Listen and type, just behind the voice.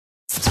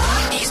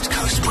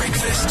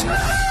Breakfast.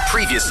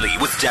 Previously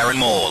with Darren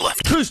Maul.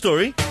 True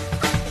story.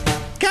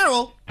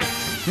 Carol,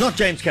 not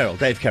James Carroll,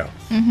 Dave Carroll,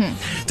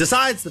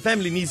 decides the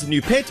family needs a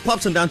new pet,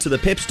 pops on down to the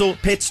pet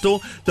store.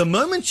 The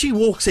moment she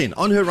walks in,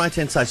 on her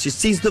right-hand side, she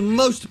sees the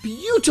most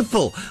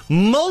beautiful,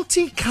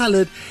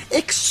 multicolored,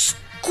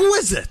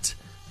 exquisite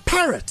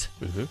parrot,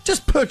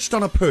 just perched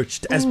on a perch,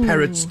 as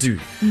parrots do,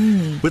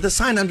 with a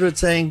sign under it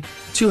saying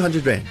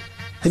 200 rand.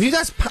 Have you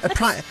guys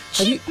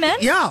cheap, man?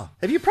 Yeah.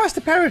 Have you priced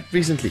a parrot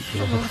recently?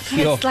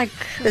 It's like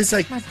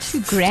 $2,000.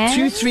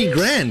 2-3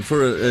 grand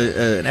for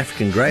an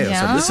African grey or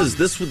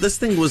something. This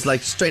thing was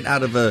like straight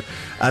out of a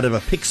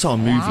Pixar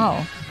movie.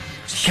 Wow.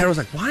 Carol's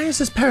like, why is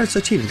this parrot so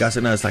cheap? The guy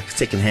said, no, it's like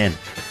second hand.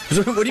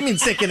 What do you mean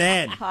second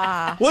hand?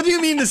 What do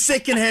you mean the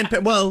second hand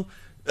parrot? Well,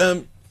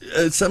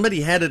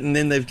 somebody had it and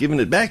then they've given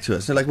it back to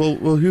us. They're like, well,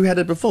 who had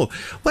it before?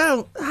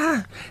 Well,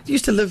 it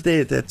used to live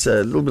there. That's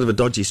a little bit of a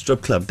dodgy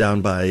strip club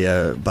down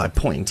by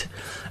Point.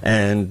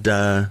 And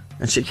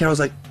Carol's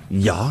like,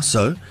 yeah,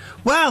 so?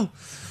 Well,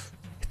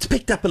 it's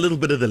picked up a little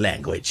bit of the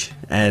language.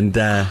 And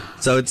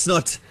so it's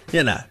not,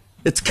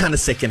 it's kind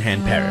of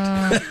second-hand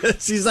parrot.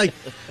 She's like,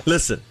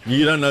 listen,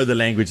 you don't know the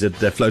language that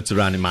floats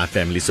around in my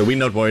family, so we're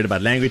not worried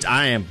about language.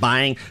 I am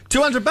buying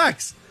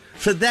 $200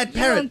 for that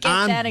parrot.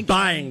 I'm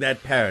buying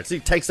that parrot. So he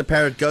takes the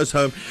parrot, goes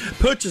home,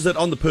 perches it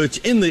on the perch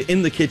in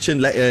the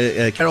kitchen.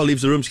 Carol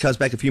leaves the room. She comes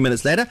back a few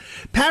minutes later.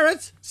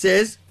 Parrot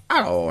says,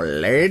 hello,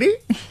 lady.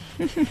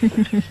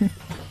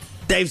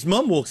 Dave's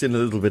mum walks in a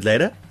little bit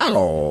later.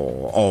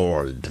 Hello,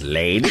 old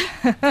lady.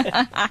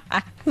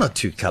 Not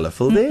too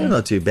colourful there,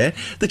 not too bad.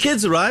 The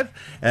kids arrive,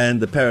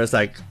 and the parrot's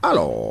like,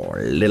 hello,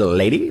 little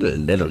lady,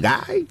 little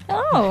guy.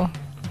 Oh.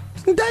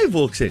 And Dave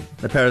walks in.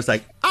 The parrot's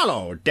like,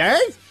 hello,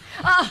 Dave.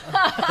 Darren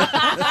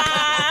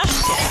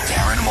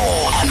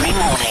Maul. Every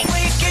morning.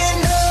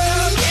 Waking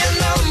up in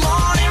the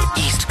morning.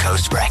 East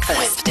Coast Breakfast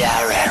with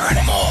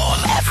Darren Maul.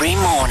 Every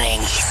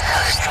morning. East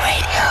Coast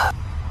Radio.